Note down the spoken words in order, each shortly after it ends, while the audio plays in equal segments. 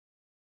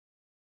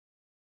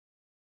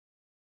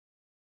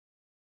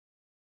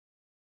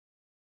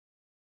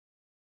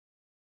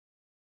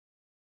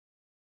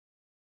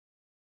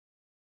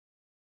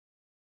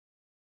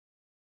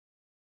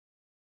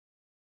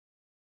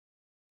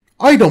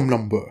Item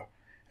Number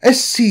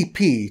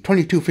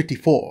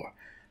SCP-2254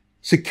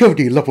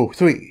 Security Level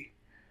 3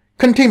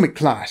 Containment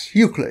Class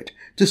Euclid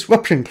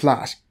Disruption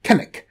Class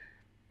Kennic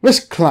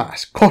Risk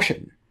Class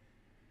Caution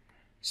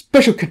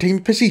Special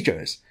Containment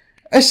Procedures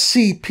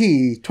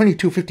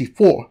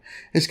SCP-2254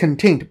 is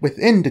contained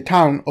within the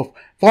town of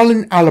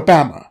Fallon,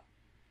 Alabama.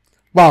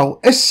 While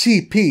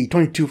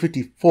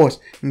SCP-2254's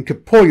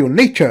incorporeal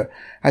nature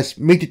has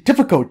made it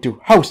difficult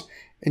to house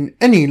in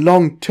any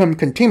long-term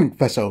containment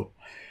vessel,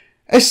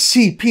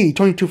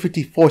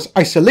 SCP-2254's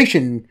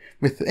isolation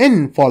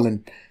within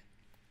Fallon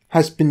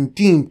has been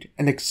deemed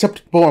an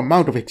acceptable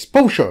amount of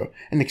exposure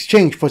in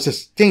exchange for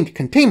sustained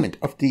containment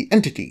of the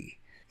entity.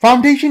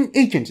 Foundation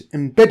agents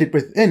embedded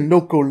within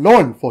local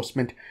law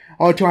enforcement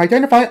are to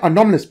identify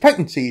anomalous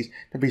pregnancies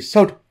that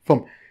result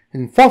from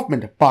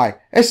involvement by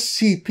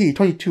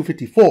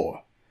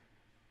SCP-2254.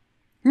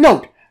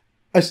 Note,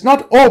 as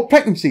not all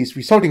pregnancies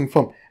resulting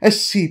from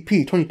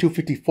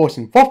SCP-2254's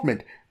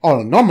involvement are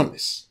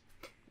anomalous,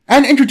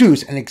 and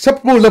introduce an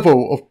acceptable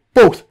level of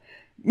both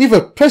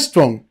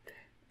mifepristone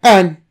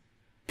and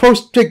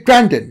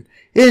prostaglandin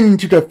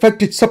into the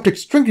affected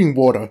subject's drinking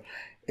water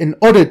in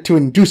order to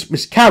induce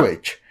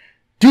miscarriage.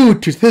 Due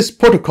to this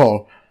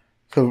protocol,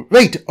 the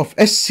rate of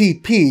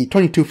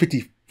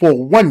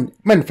SCP-2254-1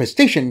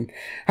 manifestation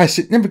has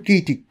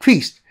significantly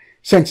decreased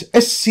since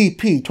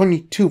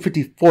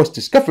SCP-2254's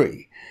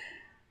discovery.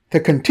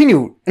 The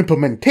continued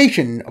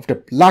implementation of the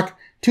Black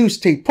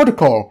Two-State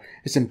Protocol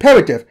is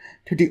imperative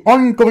to the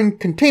ongoing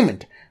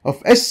containment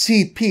of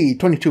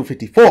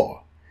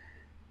SCP-2254.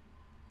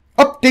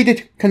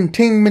 Updated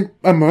Containment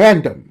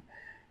Memorandum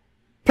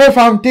Per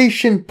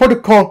Foundation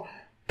Protocol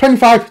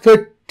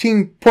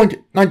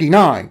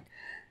 2513.99,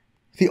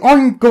 the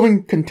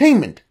ongoing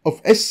containment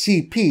of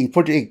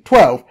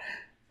SCP-4812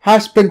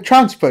 has been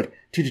transferred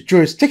to the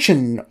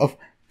jurisdiction of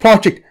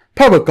Project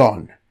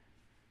PARAGON.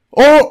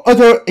 All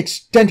other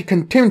extended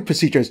containment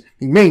procedures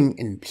remain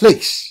in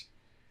place.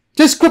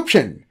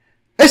 Description: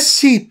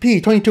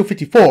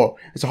 SCP-2254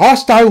 is a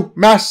hostile,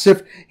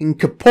 massive,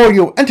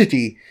 incorporeal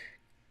entity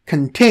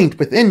contained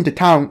within the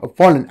town of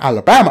Fallon,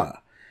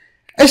 Alabama.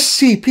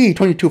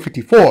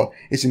 SCP-2254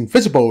 is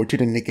invisible to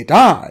the naked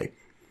eye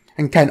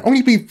and can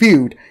only be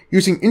viewed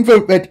using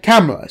infrared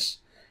cameras.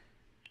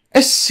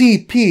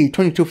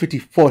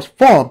 SCP-2254's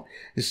form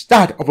is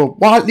that of a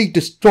wildly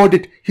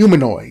distorted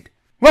humanoid,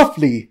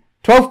 roughly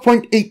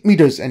 12.8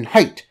 meters in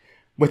height,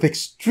 with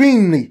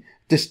extremely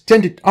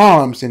distended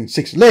arms and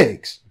 6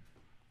 legs.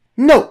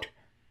 Note: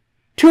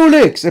 2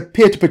 legs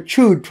appear to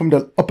protrude from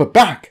the upper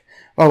back,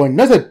 while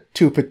another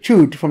 2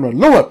 protrude from the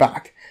lower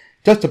back,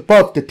 just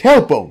above the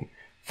tailbone,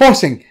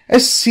 forcing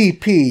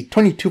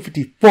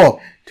SCP-2254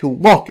 to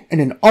walk in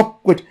an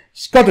awkward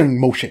scuttling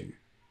motion.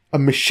 A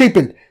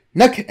misshapen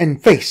neck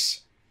and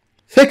face,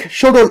 thick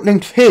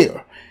shoulder-length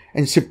hair,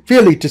 and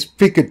severely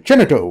disfigured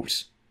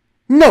genitals.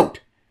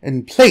 Note: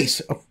 in place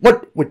of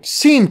what would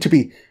seem to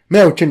be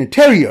male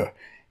genitalia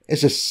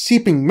is a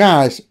seeping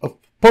mass of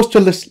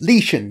pustular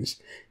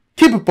lesions,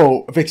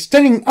 capable of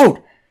extending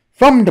out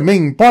from the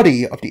main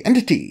body of the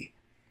entity.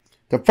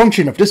 The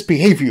function of this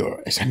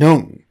behavior is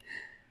unknown.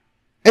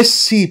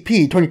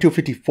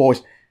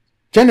 SCP-2254's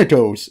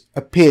genitals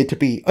appear to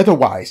be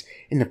otherwise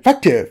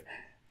ineffective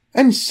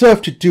and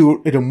serve to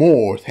do little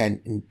more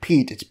than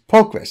impede its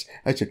progress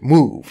as it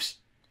moves.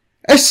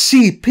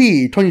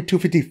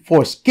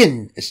 SCP-2254's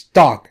skin is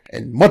dark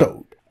and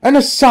mottled, and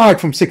aside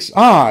from 6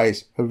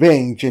 eyes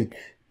arranged in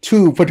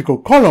 2 vertical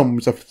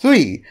columns of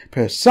 3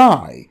 per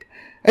side,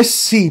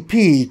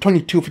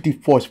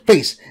 SCP-2254's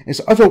face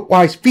is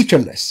otherwise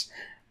featureless,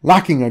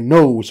 lacking a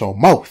nose or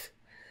mouth.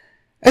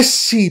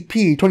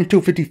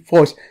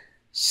 SCP-2254's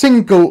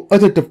single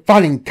other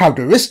defining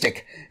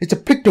characteristic is a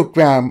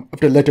pictogram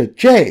of the letter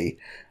J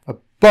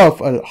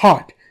above a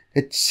heart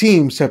that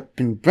seems to have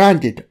been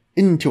branded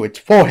into its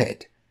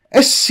forehead.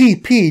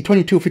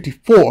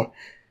 SCP-2254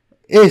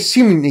 is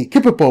seemingly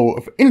capable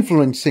of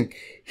influencing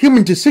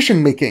human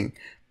decision-making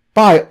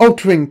by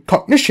altering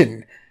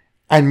cognition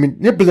and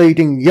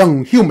manipulating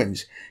young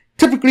humans,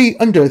 typically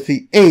under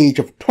the age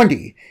of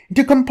 20,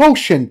 into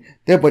compulsion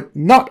that would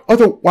not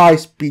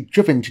otherwise be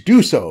driven to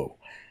do so.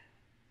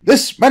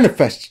 This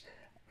manifests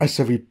as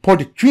a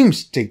reported dream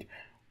state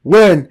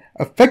wherein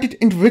affected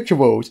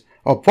individuals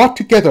are brought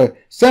together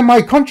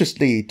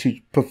semi-consciously to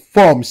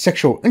perform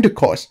sexual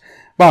intercourse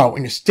while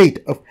in a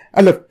state of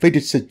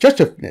elevated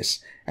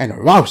suggestiveness and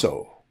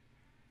arousal.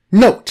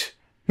 Note: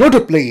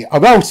 notably,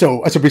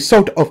 arousal as a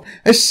result of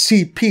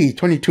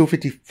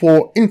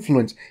SCP-2254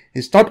 influence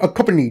is not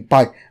accompanied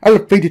by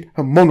elevated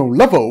hormonal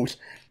levels,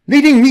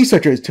 leading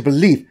researchers to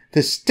believe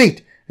this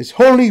state is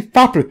wholly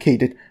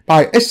fabricated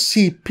by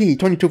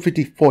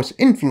SCP-2254's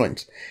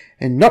influence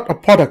and not a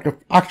product of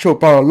actual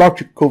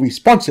biological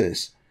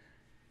responses.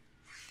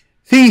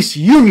 These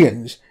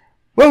unions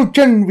will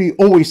generally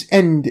always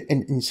end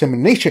in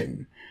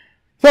insemination,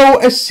 though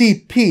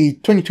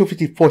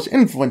SCP-2254's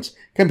influence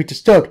can be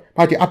disturbed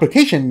by the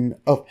application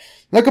of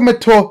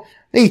ligamator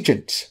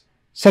agents,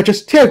 such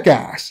as tear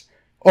gas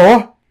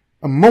or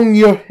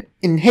ammonia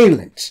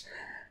inhalants,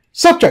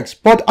 Subjects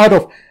brought out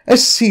of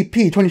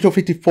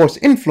SCP-2254's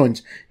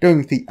influence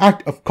during the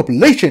act of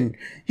copulation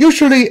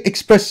usually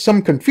express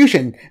some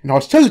confusion and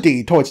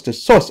hostility towards the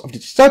source of the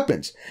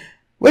disturbance,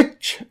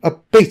 which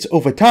abates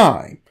over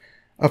time.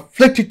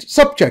 Afflicted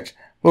subjects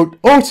will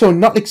also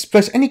not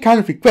express any kind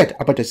of regret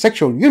about the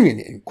sexual union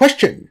in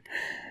question,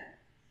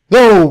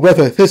 though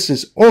whether this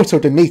is also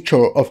the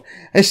nature of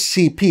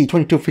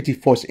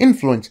SCP-2254's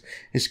influence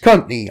is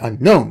currently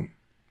unknown.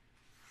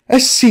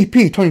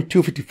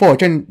 SCP-2254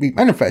 generally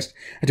manifests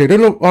at the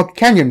Little Rock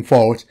Canyon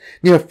Falls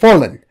near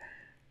Fallon,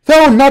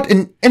 though not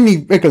in any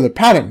regular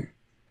pattern.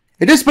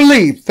 It is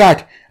believed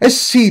that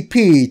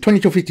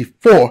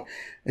SCP-2254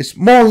 is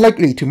more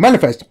likely to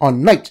manifest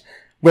on nights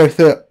where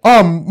there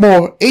are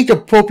more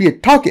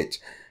age-appropriate targets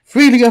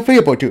freely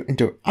available to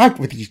interact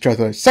with each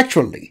other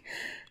sexually,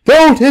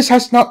 though this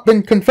has not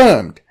been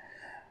confirmed.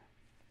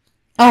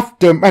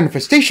 After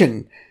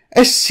manifestation,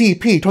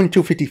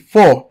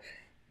 SCP-2254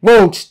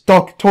 will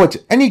stalk towards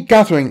any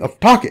gathering of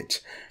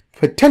targets,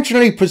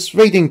 potentially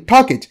persuading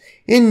targets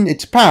in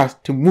its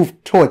path to move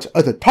towards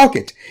other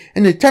targets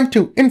in an attempt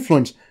to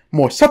influence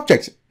more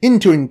subjects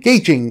into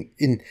engaging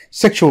in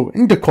sexual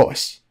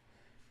intercourse.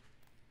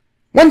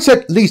 Once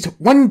at least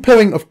one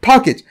pairing of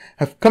targets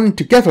have come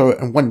together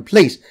in one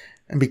place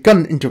and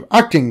begun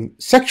interacting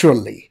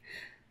sexually,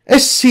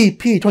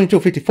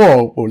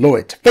 SCP-2254 will lower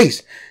its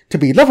face to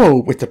be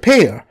level with the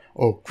pair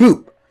or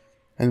group,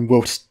 and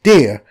will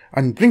stare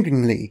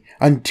unblinkingly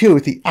until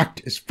the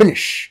act is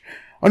finished.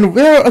 On a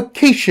rare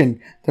occasion,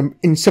 the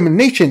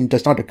insemination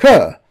does not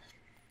occur.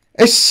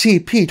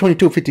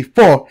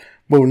 SCP-2254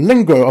 will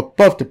linger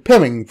above the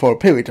pairing for a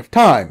period of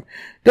time,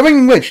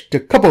 during which the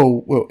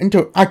couple will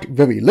interact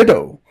very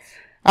little.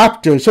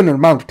 After a certain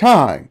amount of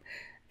time,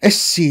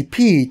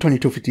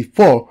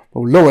 SCP-2254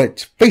 will lower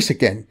its face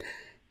again,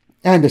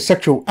 and the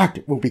sexual act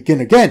will begin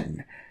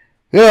again.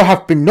 There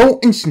have been no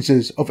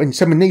instances of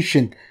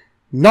insemination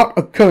not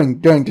occurring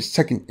during the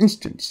second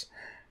instance,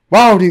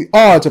 while the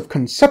odds of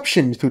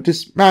conception through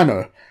this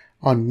manner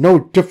are no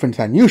different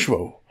than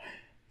usual.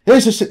 There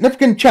is a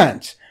significant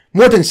chance,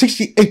 more than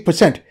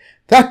 68%,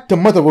 that the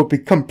mother will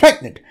become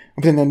pregnant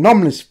with an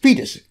anomalous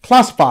fetus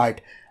classified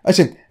as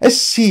an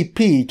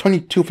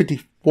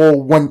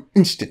SCP-2254-1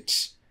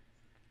 instance.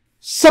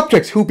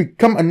 Subjects who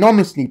become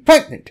anomalously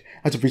pregnant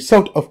as a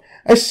result of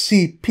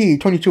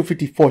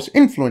SCP-2254's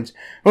influence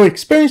will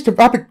experience the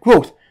rapid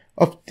growth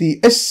of the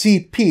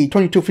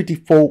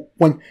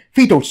SCP-2254-1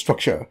 fetal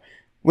structure,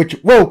 which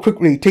will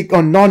quickly take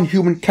on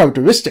non-human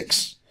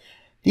characteristics.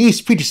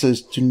 These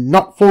fetuses do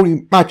not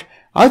fully match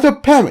either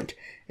parent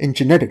in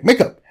genetic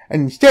makeup,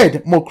 and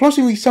instead more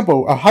closely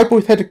resemble a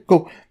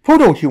hypothetical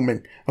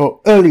proto-human or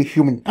early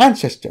human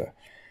ancestor,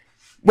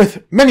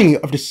 with many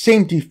of the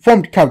same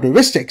deformed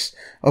characteristics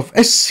of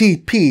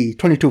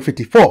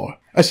SCP-2254.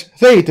 As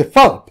they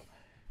develop,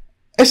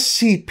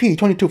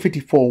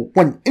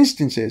 SCP-2254-1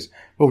 instances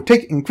will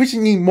take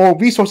increasingly more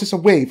resources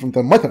away from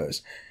their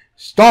mothers,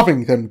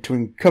 starving them to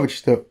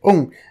encourage their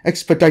own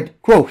expedited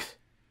growth.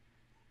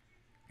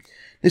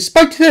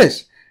 Despite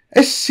this,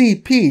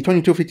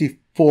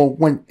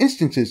 SCP-2254-1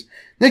 instances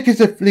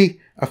negatively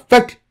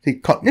affect the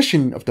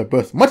cognition of the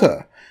birth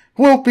mother,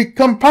 who will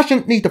become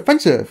passionately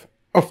defensive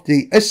of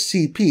the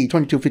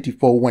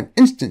SCP-2254-1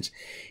 instance,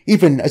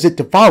 even as it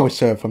devours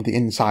her from the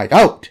inside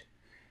out.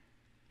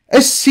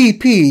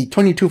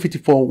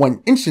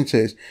 SCP-2254-1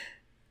 instances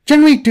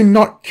generally do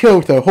not kill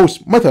their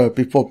host mother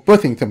before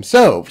birthing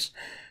themselves,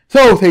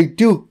 though they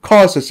do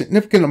cause a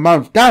significant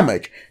amount of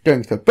damage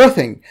during the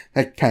birthing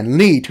that can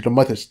lead to the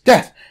mother's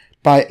death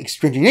by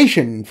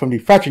extranguation from the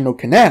vaginal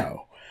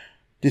canal.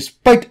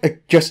 Despite a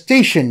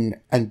gestation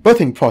and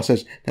birthing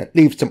process that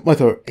leaves the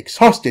mother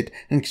exhausted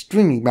and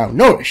extremely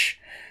malnourished,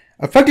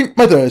 affected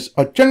mothers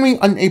are generally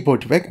unable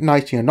to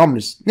recognize the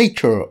anomalous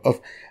nature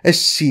of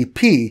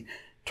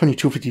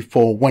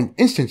SCP-2254-1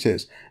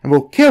 instances and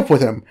will care for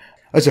them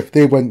as if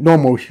they were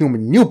normal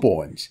human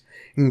newborns,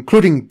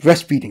 including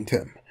breastfeeding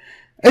them.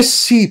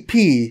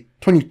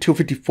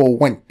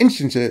 SCP-2254-1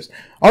 instances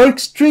are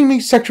extremely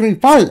sexually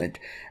violent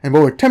and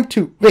will attempt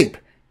to rape,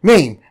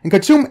 maim, and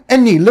consume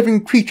any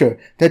living creature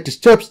that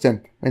disturbs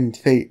them when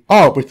they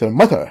are with their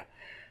mother.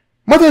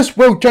 Mothers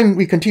will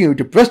generally continue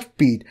to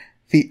breastfeed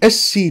the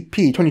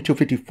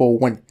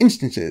SCP-2254-1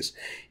 instances.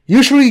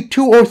 Usually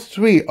 2 or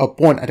 3 are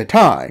born at a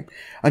time,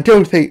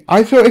 until they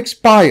either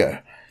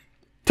expire,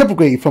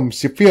 typically from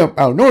severe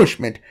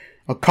malnourishment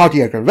or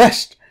cardiac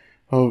arrest,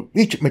 or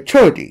reach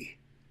maturity.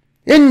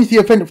 In the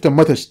event of the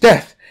mother's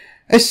death,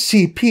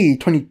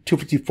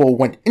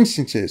 SCP-2254-1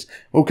 instances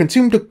will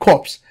consume the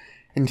corpse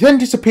and then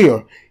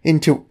disappear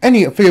into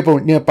any available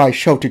nearby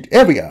sheltered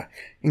area,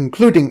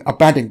 including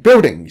abandoned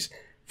buildings,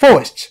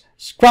 forests,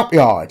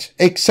 scrapyards,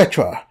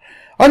 etc.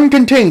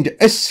 Uncontained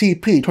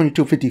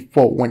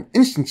SCP-2254-1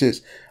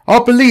 instances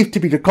are believed to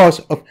be the cause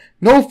of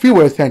no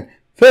fewer than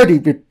 30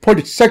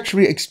 reported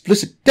sexually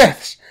explicit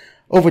deaths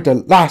over the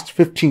last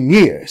 15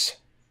 years.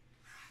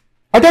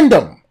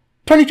 Addendum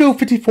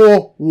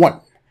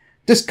 2254-1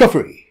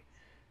 Discovery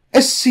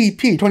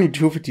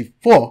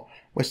SCP-2254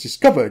 was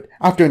discovered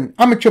after an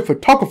amateur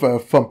photographer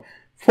from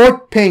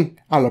Fort Payne,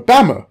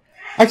 Alabama,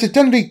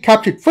 accidentally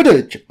captured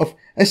footage of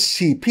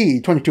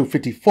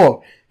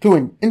SCP-2254 through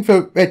an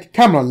infrared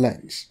camera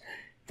lens.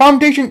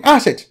 Foundation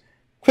assets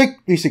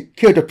quickly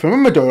secured the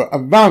perimeter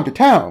around the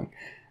town,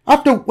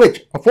 after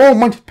which a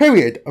 4-month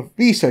period of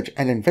research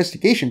and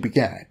investigation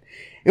began.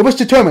 It was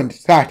determined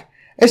that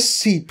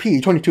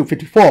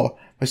SCP-2254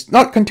 was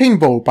not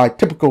containable by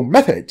typical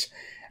methods,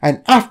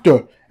 and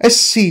after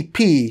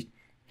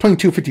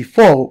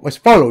SCP-2254 was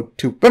followed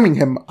to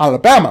Birmingham,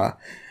 Alabama,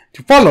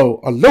 to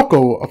follow a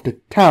local of the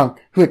town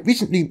who had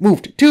recently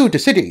moved to the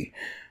city,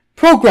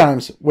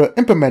 programs were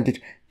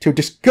implemented to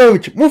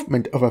discourage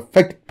movement of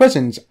affected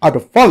persons out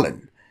of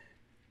Fallon.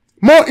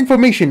 More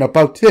information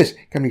about this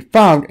can be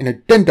found in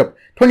Addendum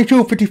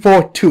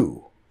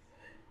 2254-2.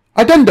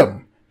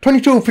 Addendum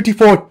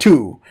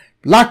 2254-2,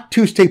 Black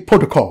Tuesday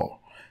Protocol.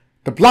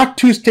 The Black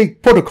Tuesday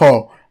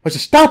Protocol was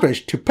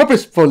established to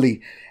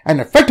purposefully and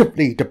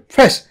effectively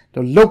depress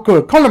the local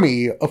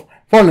economy of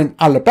Fallon,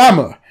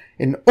 Alabama,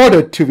 in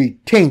order to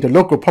retain the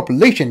local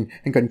population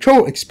and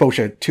control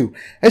exposure to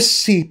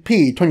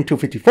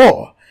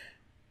SCP-2254.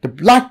 The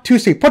Black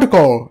Tuesday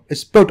Protocol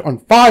is built on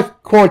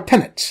 5 core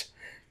tenets.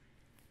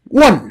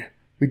 1.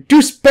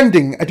 Reduce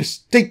spending at the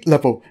state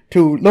level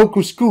to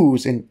local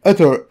schools and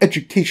other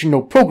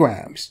educational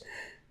programs.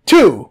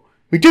 2.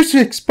 Reduce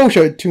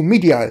exposure to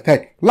media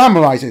that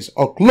glamorizes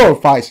or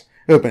glorifies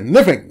urban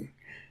living.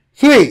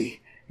 3.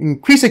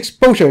 Increase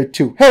exposure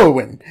to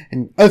heroin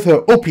and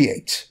other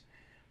opiates.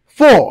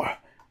 4.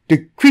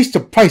 Decrease the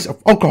price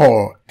of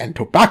alcohol and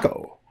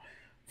tobacco.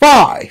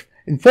 5.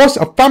 Enforce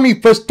a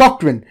family-first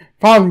doctrine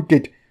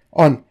founded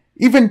on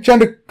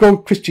evangelical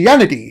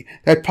Christianity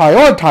that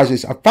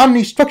prioritizes a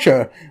family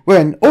structure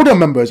wherein older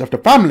members of the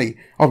family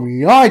are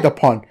relied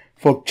upon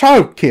for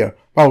childcare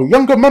while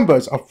younger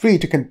members are free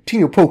to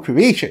continue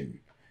procreation.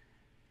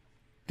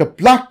 The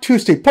Black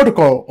Tuesday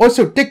Protocol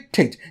also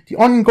dictates the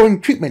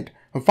ongoing treatment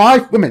of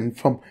 5 women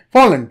from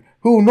Fallon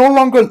who no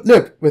longer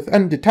live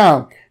within the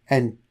town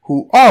and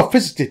who are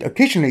visited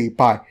occasionally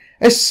by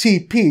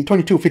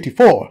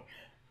SCP-2254.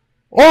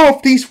 All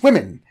of these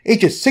women,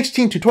 ages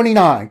 16 to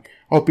 29,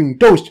 are being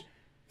dosed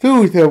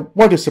through their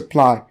water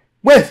supply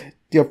with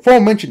the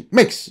aforementioned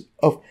mix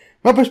of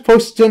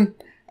mifepristone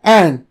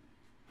and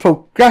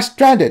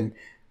progesterone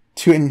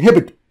to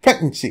inhibit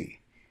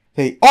pregnancy.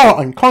 They are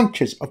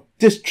unconscious of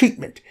this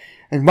treatment,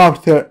 and while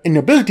their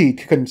inability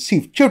to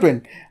conceive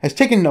children has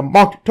taken a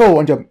marked toll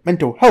on their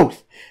mental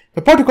health,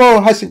 the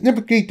protocol has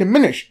significantly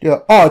diminished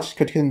their odds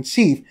to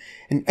conceive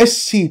an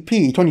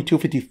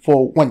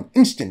SCP-2254-1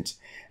 instance,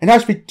 and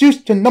has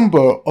reduced the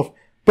number of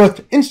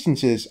birth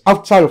instances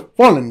outside of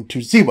Fallon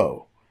to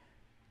 0.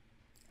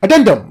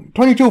 Addendum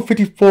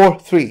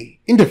 2254-3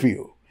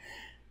 Interview.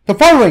 The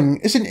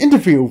following is an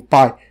interview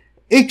by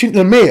Agent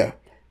Lemire,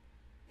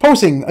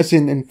 posing as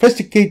an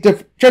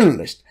investigative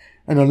journalist,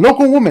 and a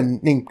local woman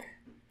named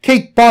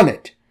Kate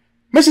Barnett.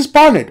 Mrs.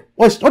 Barnett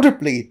was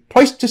notably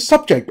twice the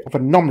subject of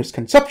anomalous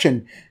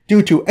conception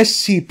due to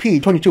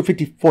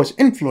SCP-2254's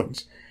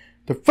influence,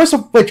 the first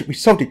of which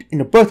resulted in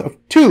the birth of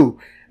 2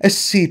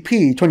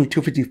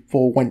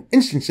 SCP-2254-1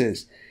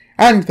 instances,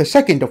 and the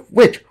second of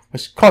which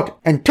was caught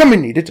and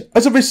terminated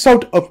as a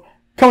result of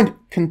current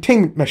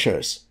containment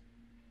measures.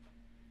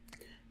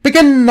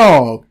 Begin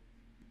log.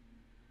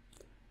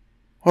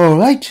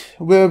 Alright,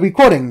 we're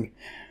recording.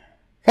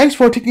 Thanks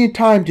for taking the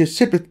time to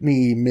sit with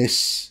me,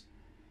 miss.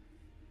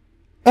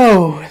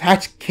 Oh,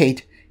 that's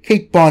Kate.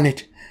 Kate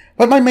Barnett.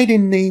 But my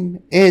maiden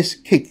name is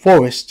Kate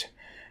Forrest.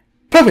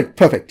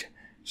 Perfect.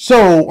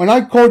 So, when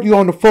I called you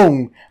on the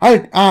phone, I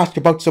had asked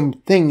about some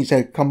things that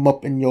had come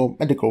up in your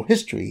medical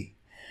history.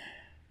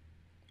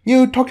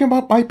 You talking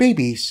about my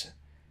babies?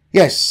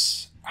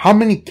 Yes. How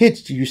many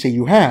kids did you say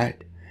you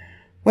had?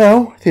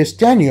 Well, there's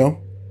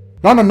Daniel,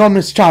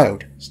 non-anomalous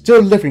child,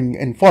 still living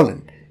in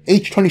Fallon,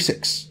 age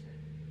 26.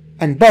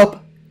 And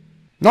Bub,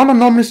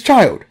 non-anomalous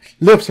child,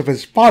 lives with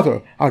his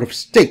father out of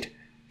state,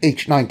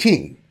 age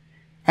 19.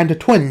 And the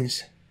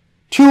twins,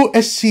 2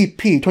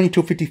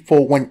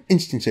 SCP-2254-1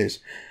 instances,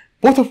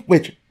 both of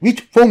which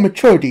reached full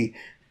maturity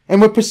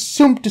and were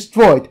presumed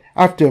destroyed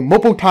after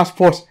Mobile Task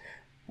Force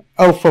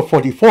Alpha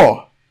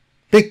 44,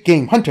 Big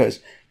Game Hunters,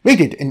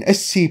 raided an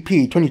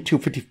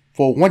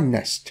SCP-2254-1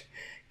 nest,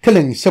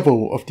 killing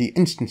several of the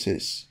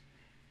instances.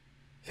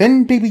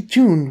 Then baby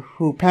June,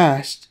 who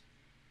passed.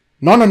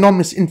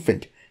 Non-anomalous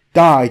infant,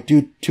 died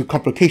due to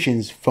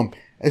complications from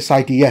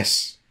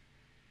SIDS.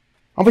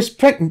 I was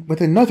pregnant with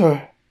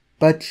another,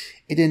 but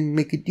it didn't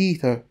make it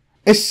either.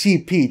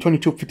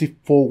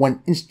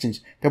 SCP-2254-1 instance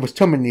that was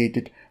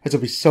terminated as a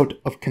result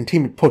of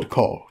containment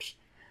protocols.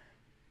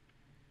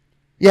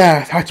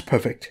 Yeah, that's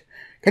perfect.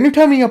 Can you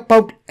tell me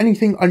about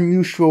anything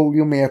unusual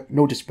you may have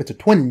noticed with the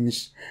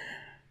twins?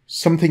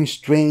 Something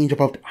strange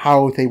about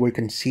how they were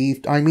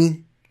conceived, I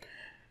mean?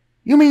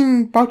 You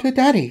mean about their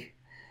daddy?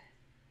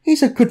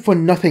 He's a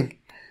good-for-nothing.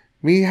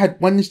 We had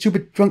one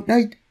stupid drunk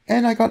night,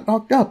 and I got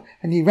locked up,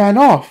 and he ran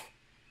off.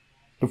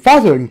 The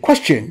father in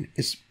question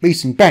is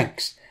Mason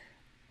Banks.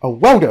 a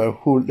welder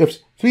who lives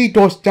 3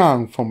 doors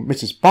down from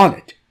Mrs.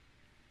 Bonnet.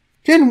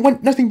 Didn't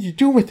want nothing to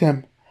do with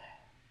him.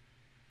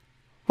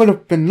 Would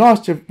have been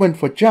lost if it went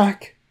for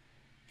Jack.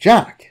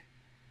 Jack?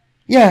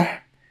 Yeah,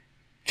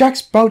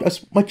 Jack's about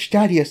as much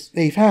daddy as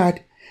they've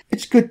had.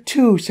 It's good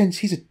too, since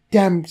he's a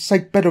damn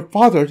sight better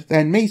father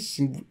than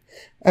Mason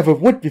ever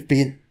would have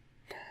been.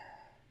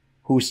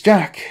 Who's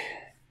Jack?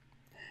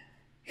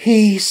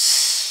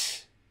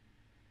 He's...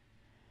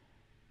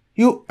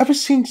 You ever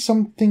seen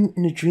something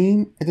in a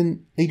dream, and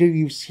then later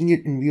you've seen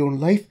it in real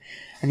life,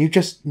 and you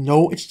just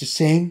know it's the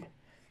same?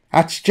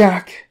 That's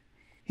Jack.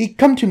 He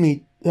come to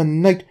me the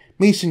night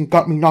Mason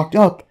got me knocked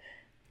up,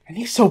 and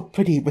he's so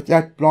pretty with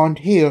that blonde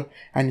hair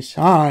and his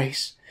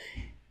eyes.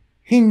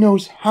 He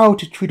knows how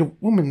to treat a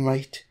woman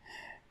right.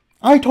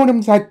 I told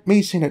him that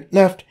Mason had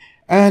left,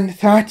 and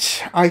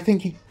that I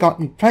think he got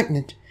me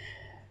pregnant.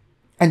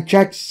 And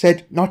Jack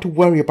said not to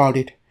worry about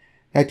it,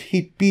 that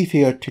he'd be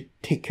there to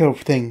take care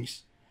of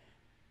things.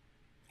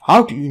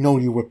 How do you know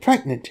you were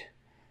pregnant?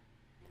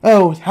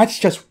 Oh, that's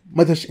just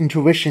mother's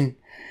intuition.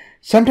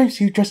 Sometimes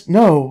you just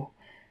know.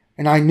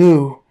 And I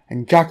knew,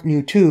 and Jack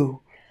knew too.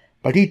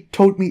 But he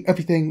told me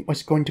everything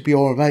was going to be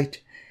all right,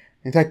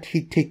 and that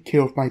he'd take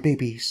care of my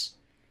babies.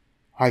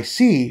 I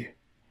see.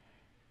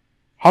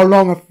 How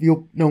long have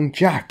you known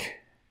Jack?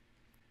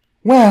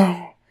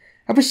 Well,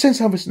 ever since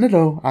I was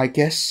little, I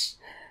guess.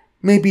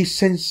 Maybe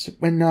since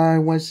when I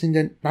was in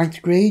the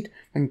 9th grade,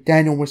 when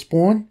Daniel was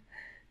born.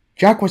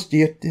 Jack was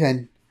there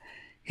then.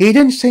 He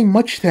didn't say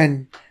much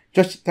then,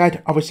 just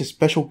that I was a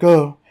special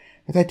girl,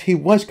 and that he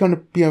was going to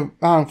be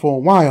around for a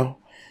while.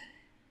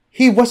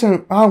 He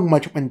wasn't around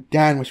much when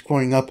Dan was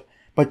growing up,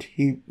 but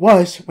he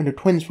was when the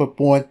twins were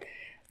born,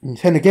 and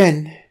then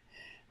again,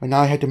 when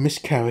I had the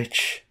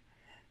miscarriage.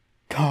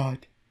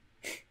 God,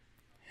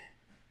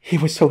 he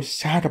was so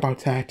sad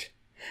about that.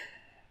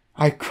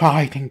 I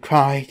cried and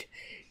cried.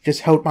 He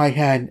just held my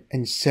hand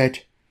and said,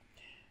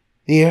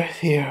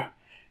 There,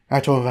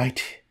 that's all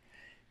right.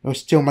 You're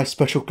still my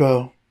special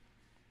girl.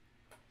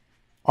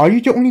 Are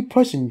you the only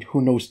person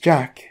who knows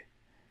Jack?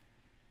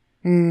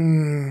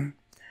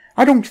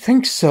 I don't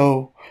think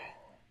so.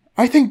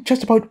 I think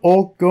just about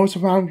all girls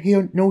around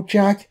here know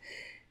Jack.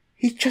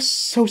 He's just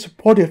so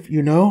supportive,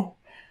 you know.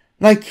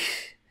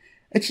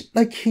 It's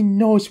like he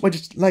knows what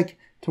it's like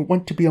to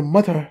want to be a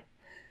mother.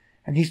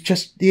 And he's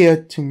just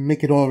there to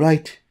make it all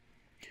right.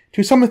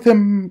 To some of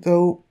them,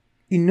 though,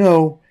 you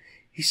know,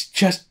 he's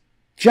just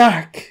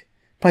Jack.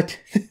 But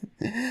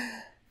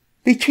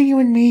between you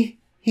and me,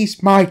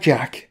 he's my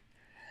Jack.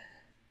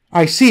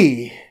 I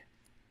see.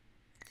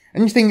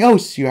 Anything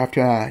else you have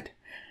to add?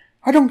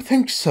 I don't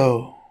think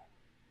so.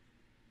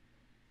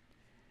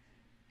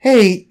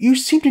 Hey, you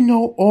seem to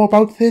know all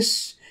about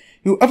this.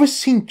 You ever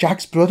seen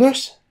Jack's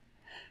brothers?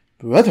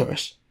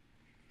 Brothers?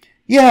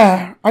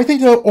 Yeah, I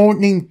think they're all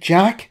named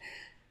Jack.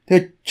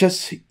 They're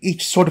just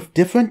each sort of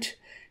different.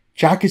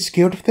 Jack is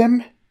scared of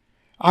them.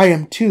 I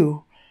am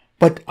too,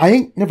 but I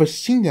ain't never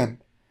seen them.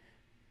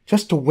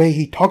 Just the way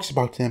he talks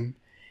about them.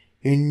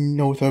 You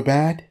know they're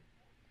bad?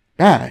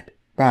 Bad?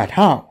 Bad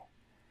how?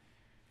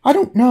 I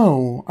don't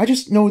know. I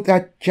just know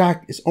that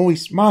Jack is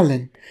always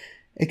smiling,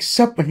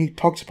 except when he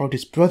talks about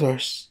his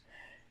brothers.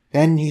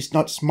 Then he's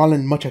not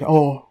smiling much at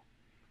all.